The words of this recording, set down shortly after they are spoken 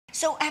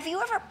So have you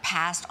ever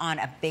passed on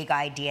a big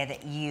idea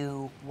that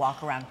you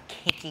walk around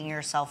kicking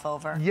yourself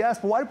over? Yes,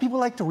 but why do people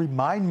like to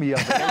remind me of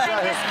it?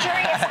 I'm just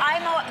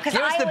curious. Give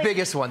us the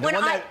biggest one. When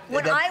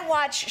I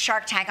watch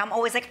Shark Tank, I'm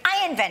always like,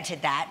 I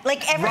invented that.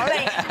 Like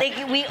everybody,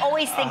 like we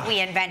always think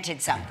we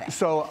invented something.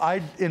 So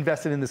I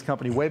invested in this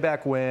company way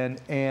back when,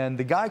 and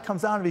the guy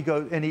comes down and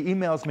he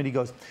emails me and he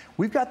goes,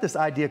 "We've got this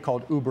idea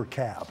called Uber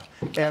Cab."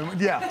 And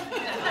yeah.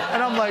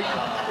 And I'm like,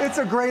 it's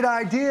a great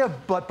idea,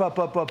 but,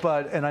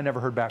 and I never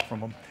heard back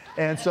from him.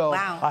 And so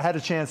I had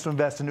a chance to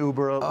invest in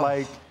Uber,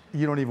 like,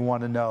 you don't even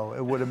want to know.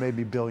 It would have made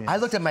me billions. I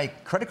looked at my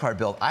credit card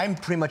bill. I'm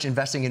pretty much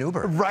investing in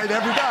Uber. Right,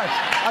 every time.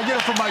 I get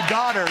it from my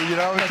daughter, you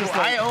know. It's just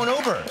like, I own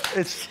Uber.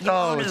 It's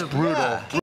brutal. Yeah.